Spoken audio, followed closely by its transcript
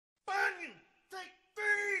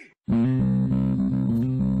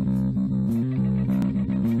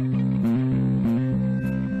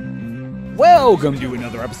Welcome to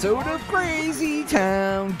another episode of Crazy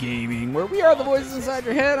Town Gaming, where we are the voices inside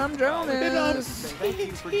your head. I'm Jonas.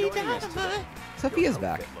 Sophia's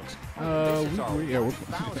back. Hey,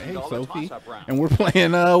 Sophie. And we're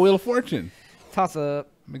playing Wheel of Fortune. Toss up.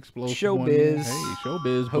 Showbiz. Hey,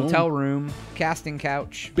 showbiz. Hotel Boom. room. Casting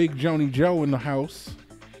couch. Big Joni Joe in the house.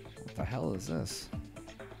 What the hell is this?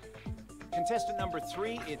 Contestant number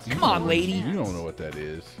 3, it's... Come on, lady. You don't know what that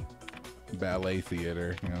is. Ballet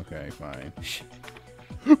theater. Okay, fine.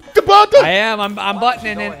 I am. I'm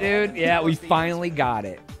buttoning it, dude. Yeah, we finally got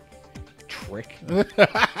it. Trick.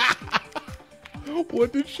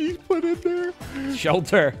 What did she put in there?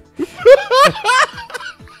 Shelter.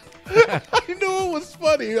 I knew it was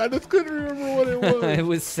funny. I just couldn't remember what it was. It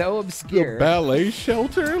was so obscure. The ballet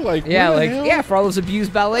shelter? Like, yeah, what the like hell? yeah, for all those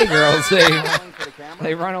abused ballet girls,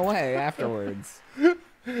 they run away afterwards.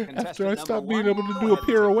 After I stopped being able to do a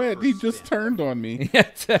pirouette, he just turned on me.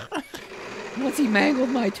 Once he mangled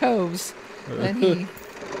my toes, then he...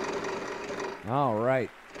 All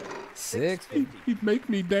right. 6. He'd make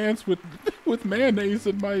me dance with mayonnaise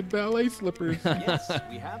in my ballet slippers. Yes,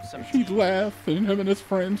 we have some... He'd laugh, and him and his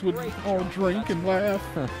friends would all drink and laugh.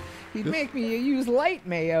 He'd make me use light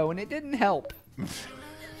mayo, and it didn't help. I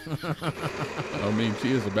mean,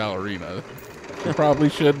 she is a ballerina. She probably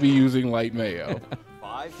should be using light mayo,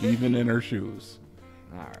 even in her shoes.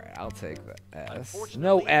 All right, I'll take the S.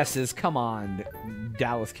 No S's. Come on,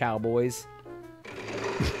 Dallas Cowboys.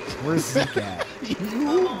 Where's Zeke at?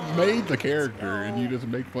 You made the character, and you just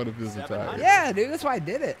make fun of his attire. Yeah, dude, that's why I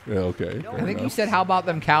did it. Yeah, okay. I think you said, how about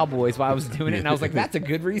them Cowboys while I was doing it, and I was like, that's a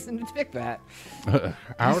good reason to pick that.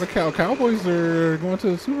 How are the Cowboys are going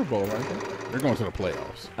to the Super Bowl, right? They're going to the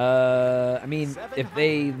playoffs. I mean, if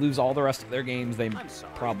they lose all the rest of their games, they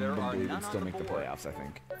probably would still make the playoffs, I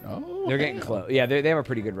think. Oh, They're getting close. Yeah, they have a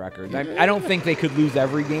pretty good record. I don't think they could lose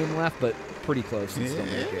every game left, but pretty close and still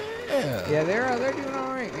make it. Yeah, they're doing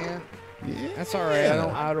all right, man. Yeah. That's all right.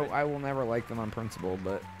 I will never like them on principle,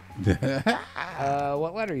 but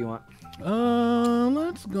what letter you want?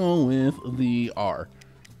 Let's go with the R.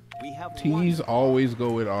 We have T's always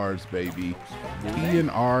go with R's, baby. T and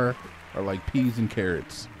R are like peas and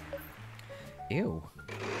carrots. Ew.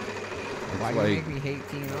 Why do you make me hate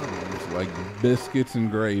T and R? It's like biscuits and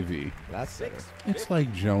gravy. That's it. It's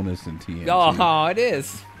like Jonas and TNT. Oh, it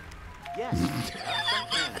is. Yes.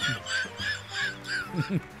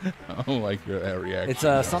 I don't like that reaction.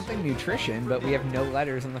 It's something nutrition, but we have no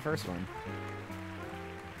letters in the first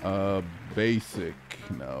one. Basic,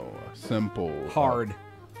 no. Simple. Hard.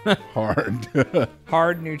 Hard.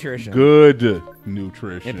 Hard nutrition. Good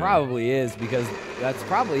nutrition. It probably is, because that's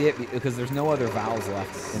probably it, because there's no other vowels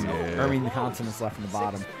left. In the, or I mean, the consonants left in the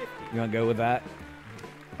bottom. You want to go with that?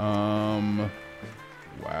 Wow.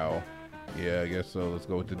 Yeah, I guess so. Let's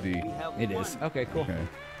go with the D. It is. Okay, cool. Okay.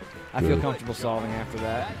 I feel comfortable solving after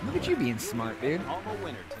that. Look at you being smart, dude. Alma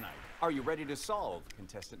winner tonight. Are you ready to solve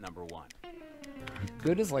contestant number 1?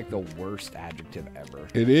 Good is like the worst adjective ever.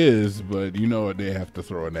 It is, but you know what? They have to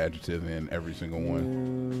throw an adjective in every single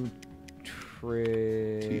one.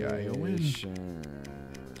 Nutrition.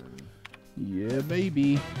 Yeah,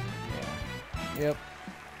 baby. Yep.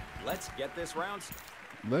 Let's get this round.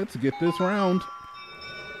 Let's get this round.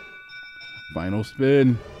 Final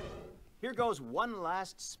spin. Here goes one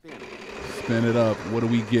last spin. Spin it up. What do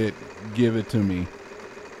we get? Give it to me.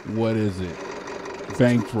 What is it?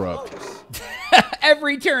 Bankrupt.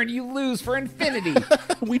 Every turn you lose for infinity.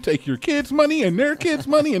 We take your kids' money and their kids'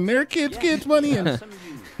 money and their kids' money. And Some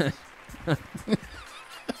use.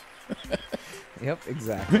 Yep,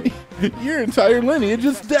 exactly. your entire lineage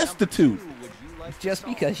is destitute. Would you like to Just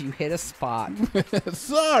solve? because you hit a spot.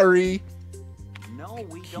 Sorry. No,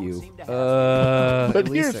 we don't Q. seem to have But At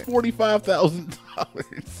least here's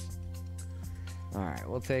 $45,000. All right,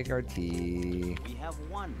 we'll take our T. We have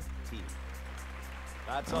one team.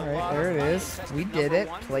 That's All a right, lot there of it fun. is. Contestant We did number it.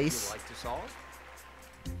 1, would you Place. like to solve?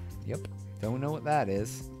 Yep. Don't know what that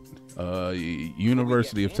is.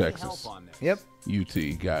 University of Any help Texas. on this? Yep.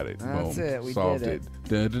 UT. Got it. That's Boom. it. We Solved did it.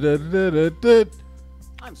 Da-da-da-da-da-da.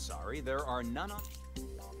 I'm sorry, there are none on.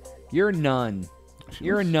 You're none.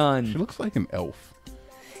 You're a She nun. looks like an elf.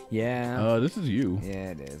 Yeah. This is you.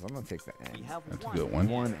 Yeah, it is. I'm gonna take the We N. have That's a one. good one.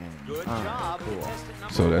 One N. Good All right, job. cool. Contestant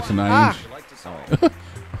number So that's an 1. ing. Ah! Would you like to solve?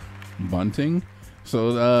 Bunting.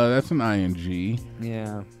 So that's an ing,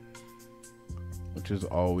 Yeah. which is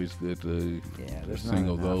always good to Yeah. There's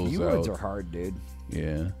single not enough. those You out. words are hard, dude.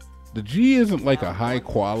 Yeah. The G isn't like a high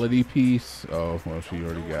quality piece. Oh, well, she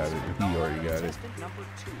already got it. He already got it. Contestant number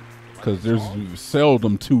 2. Because there's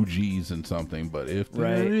seldom 2 G's in something, but if there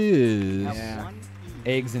Right. is, Yeah.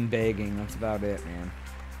 Eggs and begging. That's about it, man.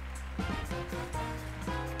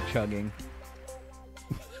 Chugging.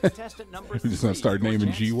 Contestant number You're just gonna start 3, your naming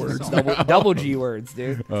chance G to words? solve. Double G words,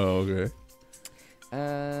 dude. Oh, okay.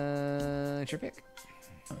 It's your pick.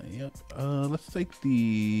 Yep. Let's take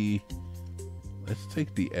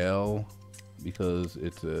the L because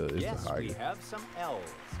it's a Yes, higher. we have some L's.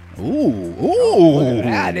 Ooh.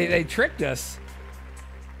 Yeah, they tricked us.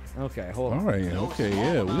 Okay, hold All on. right. Okay.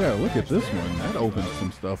 Yeah, we gotta look at this one. That opens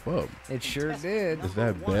some stuff up. It sure did. Is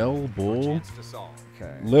that Bell, Bull, Chance to solve.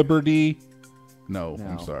 Okay. Liberty? No, No.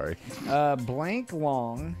 I'm sorry. Blank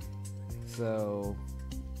long. So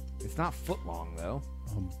it's not foot long though.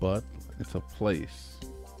 But it's a place.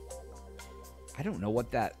 I don't know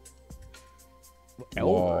what that L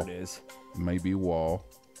Wall. word is. Maybe wall.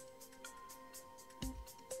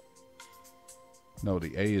 No,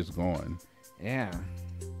 the A is gone. Yeah.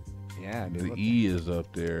 Yeah, dude. The what E is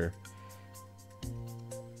up there.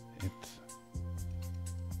 It's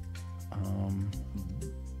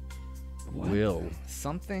What? will.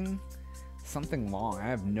 Something long. I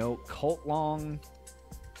have no cult long.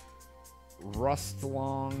 Rust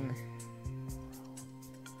long.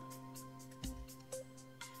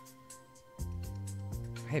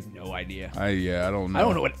 I have no idea. I don't know. I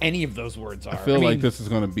don't know what any of those words are. I feel mean, like this is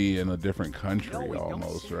going to be in a different country No, we don't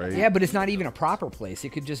almost, see right? Yeah, but it's not even a proper place. It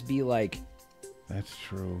could just be like, That's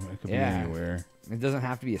true. It could Yeah. be anywhere. it doesn't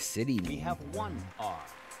have to be a city We name. have one R.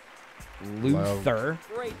 Luther.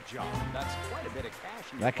 Great job. That's quite a bit of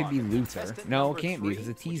cash in your That could be pocket. Luther. Contestant No, it number can't be, 3, 'cause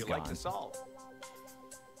the would T's you like gone. to solve?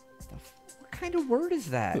 What kind of word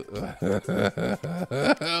is that?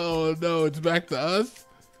 Oh no, it's back to us.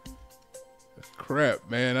 Crap,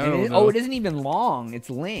 man. I And don't it- know. oh, it isn't even long. It's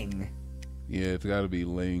Ling. Yeah, it's got to be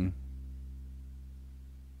Ling.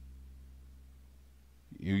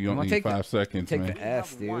 You I'm only gonna need take 5 seconds, take man. the We S,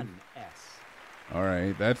 have dude. one S. All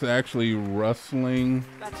right, that's actually rustling.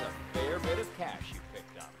 That's a fair bit of cash you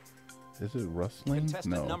picked up. Is it rustling?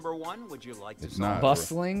 Contestant No, number 1, would you like to it's solve? not.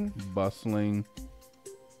 Bustling. Bustling.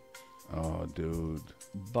 Oh, dude.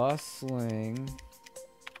 Bustling.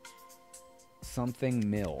 Something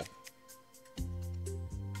mill.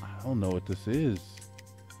 I don't know what this is.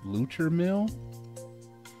 Lucher mill?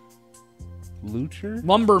 Lucher?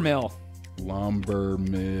 Lumber mill. Lumber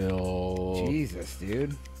mill. Jesus,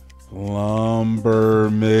 dude. Lumber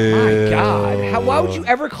mill. My God. Why would you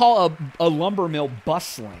ever call a lumber mill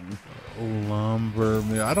bustling? Lumber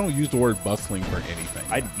mill. I don't use the word bustling for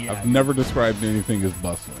anything. Yeah. I've never described anything as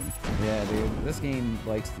bustling. Yeah, dude. This game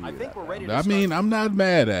likes to do I think that, we're though. ready to I start. mean, I'm not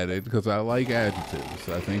mad at it because I like adjectives.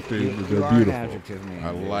 I think they're You are an beautiful. adjective man,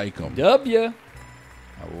 I dude. like them. W.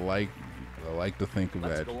 I like to think of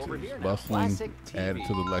Let's go over adjectives. here now. Bustling, Classic add it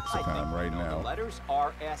to the TV. I lexicon think right you know now. the letters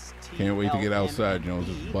R, S, T, Can't wait to get L, outside, N, Jones.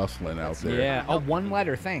 E. It's bustling out there. Yeah. Oh, one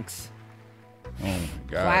letter. Thanks. Oh my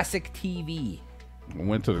God. Classic TV. I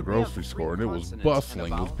went to the grocery store and it was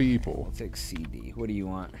bustling with people. Let's take CD. What do you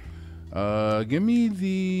want? Give me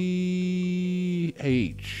the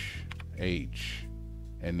H.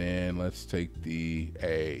 And then let's take the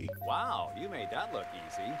A. Wow, you made that look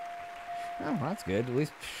easy. Oh, that's good. At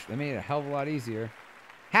least they made it a hell of a lot easier.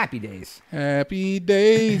 Happy Days. Happy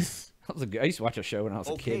days. That was a good, I used to watch a show when I was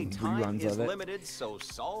a Okay, kid. time Reruns is of it. limited, so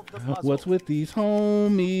solve the puzzle. What's with these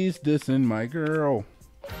homies dissing my girl?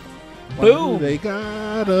 Why Boom. do they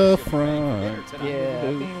got a front?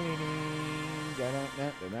 Yeah.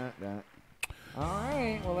 All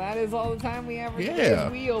right. Well, that is all the time we have for Yeah.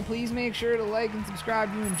 today's wheel. Please make sure to like and subscribe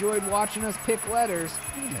if you enjoyed watching us pick letters.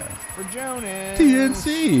 Yeah. For Jonas.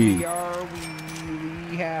 TNC. We are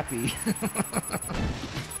really happy.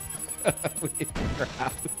 We hit your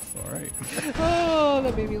house. All right. Oh,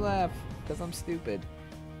 that made me laugh because I'm stupid.